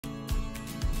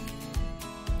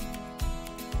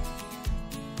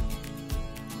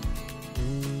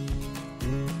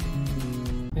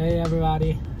Hey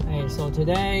everybody. Hey, so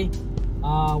today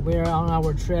we're on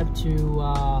our trip to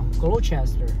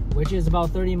Gloucester, which is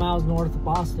about 30 miles north of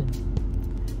Boston,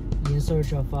 in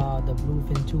search of the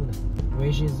bluefin tuna,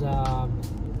 which is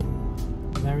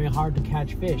very hard to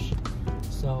catch fish.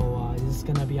 So this is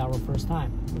gonna be our first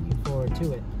time. Looking forward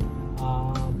to it.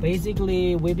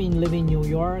 Basically, we've been living in New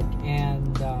York,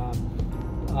 and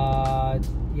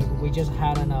we just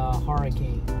had a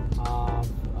hurricane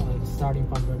starting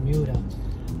from Bermuda.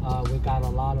 We got a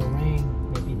lot of rain,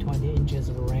 maybe 20 inches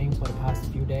of rain for the past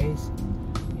few days.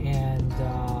 And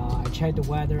I checked the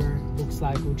weather. Looks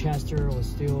like Gloucester was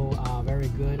still very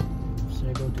good. So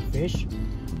I go to fish.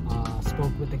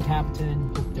 Spoke with the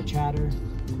captain, booked the charter,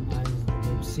 and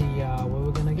we'll see what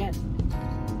we're gonna get.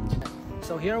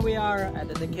 So here we are at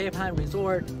the Cape Ann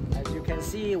Resort. As you can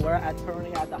see, we're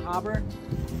currently at the harbor,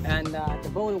 and the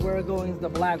boat we're going is the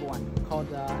black one called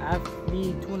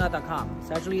fbtuna.com.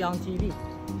 It's actually on TV.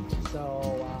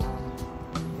 So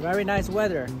very nice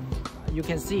weather. You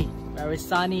can see very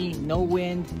sunny, no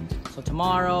wind. So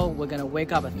tomorrow we're gonna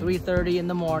wake up at 3:30 in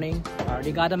the morning. I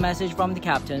already got a message from the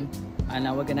captain, and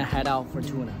now we're gonna head out for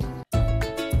tuna.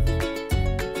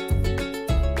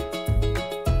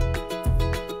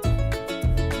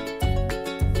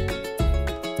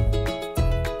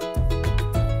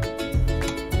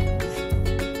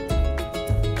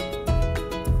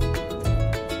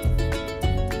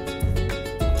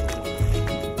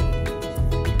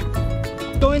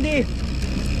 Going deep.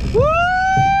 Woo!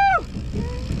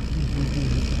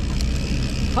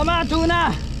 Come on,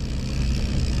 tuna!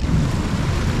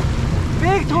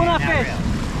 Big tuna fish.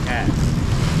 Yeah.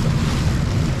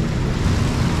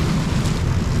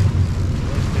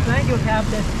 Thank you,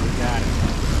 Captain. You got it.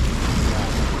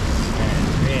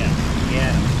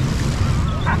 Yeah.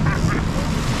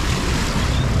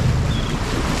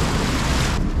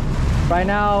 Right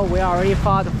now, we already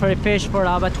fought the fish for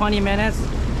about 20 minutes,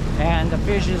 and the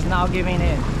fish is now giving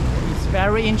in. It's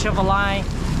very inch of a line.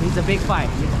 It's a big fight.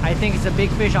 I think it's a big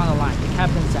fish on the line, the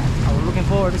captain said. I'm looking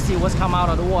forward to see what's come out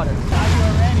of the water. Are you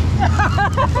ready?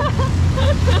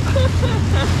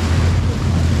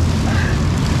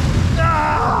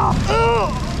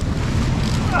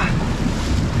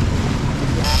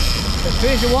 The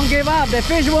fish won't give up. The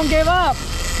fish won't give up.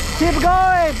 Keep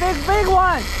going. Big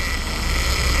one.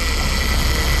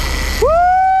 Woo!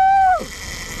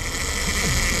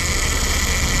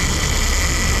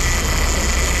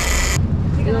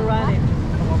 Still running.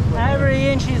 Every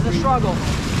inch is a struggle.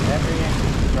 Every inch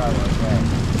is a struggle, okay.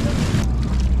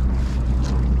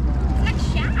 It's like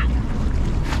shad.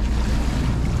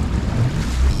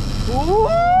 Woo!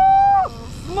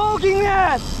 Smoking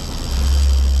it!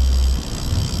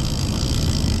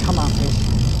 Come on, fish.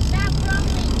 Stop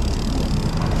rumbling.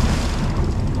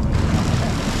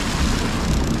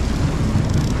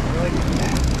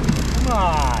 Come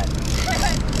on.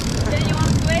 Then you want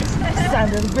to switch? Son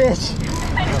of a bitch.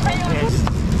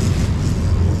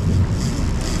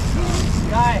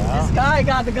 This guy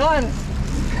got the gun.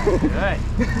 Good.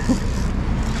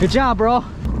 Good job, bro.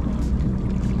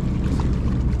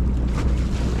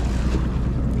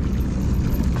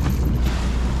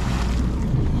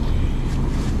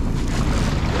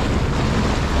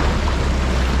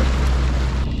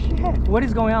 Shit, what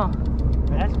is going on?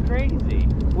 That's crazy.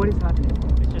 What is happening?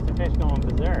 It's just a fish going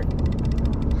berserk.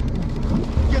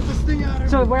 Get this thing out of here.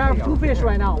 So we have two fish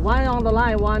right now. One on the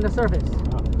line, one on the surface.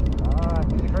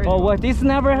 Crazy. Oh, well, this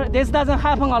doesn't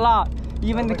happen a lot.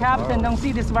 Even the captain don't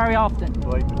see this very often.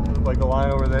 Like the line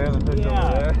over there and the fish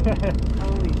over there.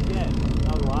 Holy shit.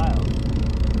 That was wild.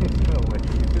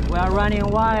 We are running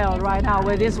wild right now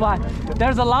with this one.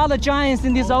 There's a lot of giants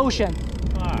in this ocean.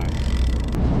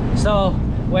 So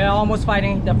we're almost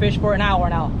fighting the fish for an hour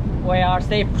now. We are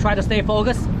try to stay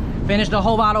focused. Finish the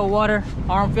whole bottle of water.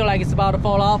 Arm feel like it's about to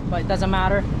fall off, but it doesn't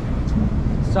matter.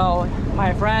 So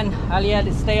my friend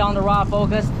Elliot stay on the rod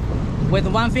focused. With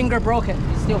one finger broken,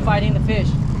 he's still fighting the fish.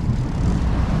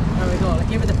 There we go.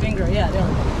 Give it the finger. Yeah, there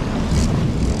we go.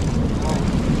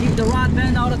 Keep the rod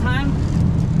bent all the time.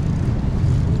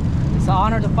 It's an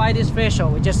honor to fight this fish. So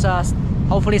we just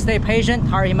hopefully stay patient,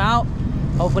 tire him out.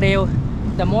 Hopefully,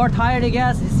 the more tired he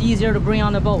gets, it's easier to bring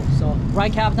on the boat. So,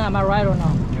 right, Captain? Am I right or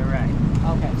no? You're right.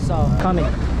 Okay, so coming.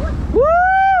 Woo!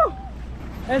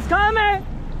 It's coming!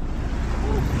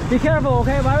 Be careful,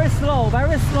 okay? Very slow,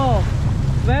 very slow.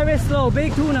 Very slow.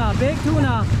 Big tuna, big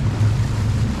tuna.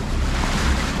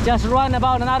 Just run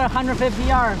about another 150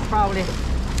 yards, probably.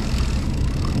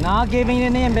 Not giving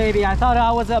it in, baby. I thought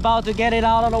I was about to get it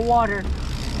out of the water.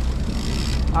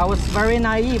 I was very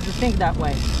naive to think that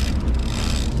way.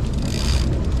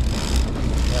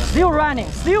 Still running,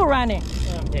 still running.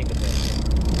 Take a bit.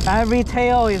 Every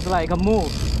tail is like a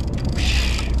move.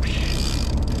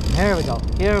 Here we go.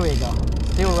 Here we go.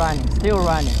 Still running. Still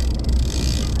running.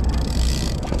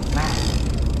 Man,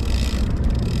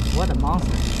 what a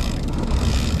monster!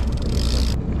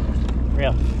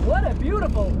 Real. What a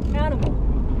beautiful animal.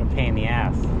 A pain in the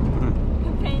ass.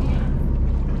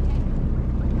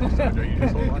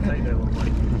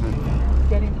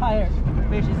 Getting tired.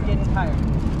 Fish is getting tired.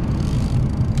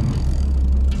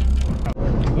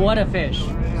 What a fish!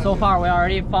 So far, we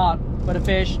already fought with the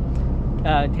fish.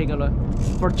 Take a look.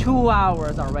 For 2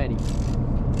 hours already,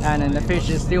 and then the fish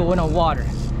is still in the water.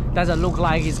 Doesn't look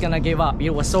like he's gonna give up.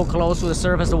 It was so close to the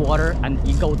surface of the water, and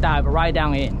he go dive right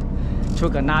down in.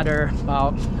 Took another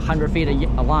about 100 feet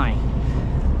a line.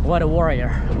 What a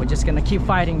warrior! We're just gonna keep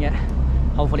fighting it.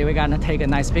 Hopefully, we're gonna take a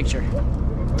nice picture.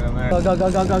 Go go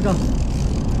go go go go!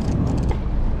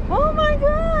 Oh my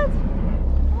God!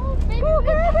 Oh, baby, Go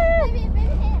grab it! baby, baby,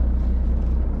 baby.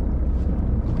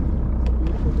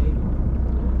 Beautiful baby.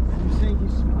 You think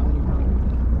he's smiling?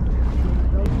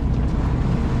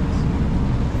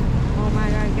 Oh my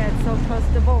God, get so close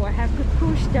to the boat. I have to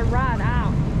push the rod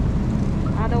out.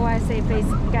 Otherwise, if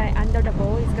it's get under the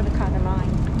boat, it's gonna cut the line.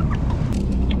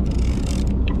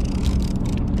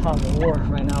 Tug of war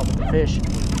right now with the fish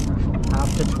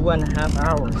after 2.5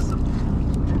 hours.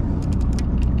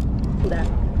 That.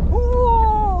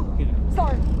 Oh,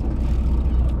 sorry.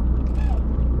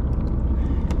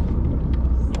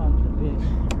 Son of a bitch.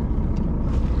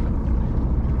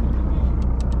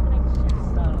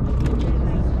 Son of a bitch.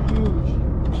 Huge.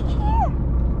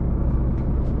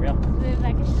 Real. It's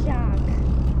like a shark.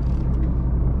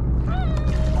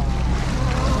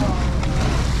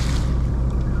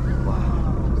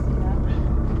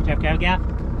 Jeff, gap?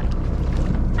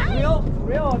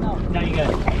 Real or no? No, you good.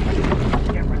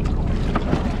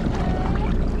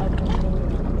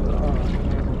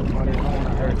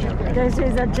 This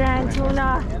is a giant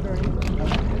tuna.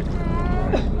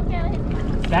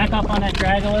 Back up on that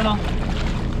drag a little.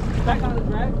 Back on the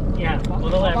drag? Yeah, a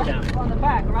little lever down. On the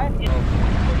back, right?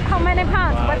 How many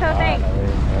pounds? What do you think?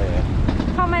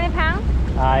 How many pounds?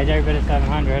 It's every bit of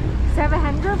 700.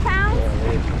 700 pounds?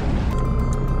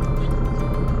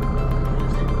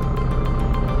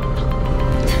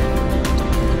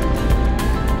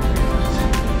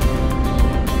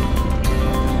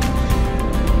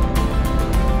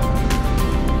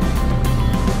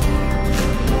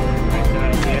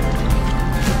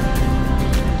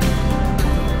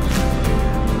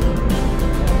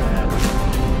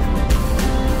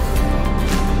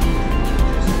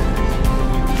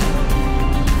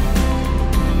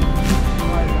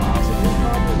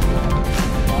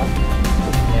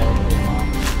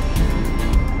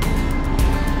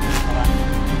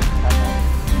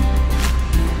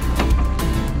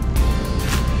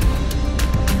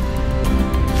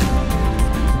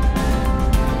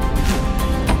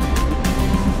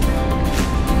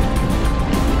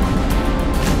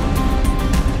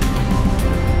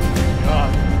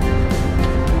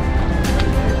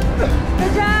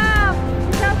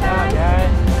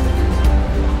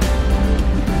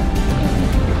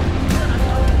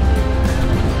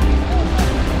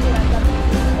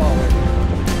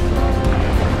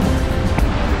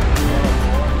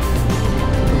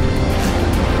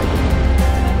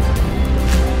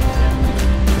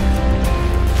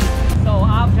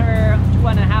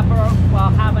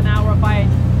 half an hour fight,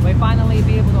 we finally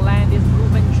be able to land this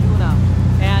Bluefin tuna.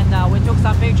 And we took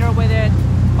some picture with it,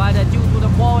 but due to the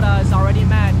quota is already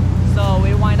met, so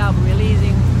we wind up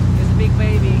releasing this big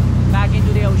baby back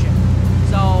into the ocean.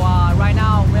 So right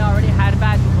now we already head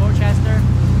back to Rochester.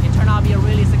 It turned out to be a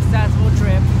really successful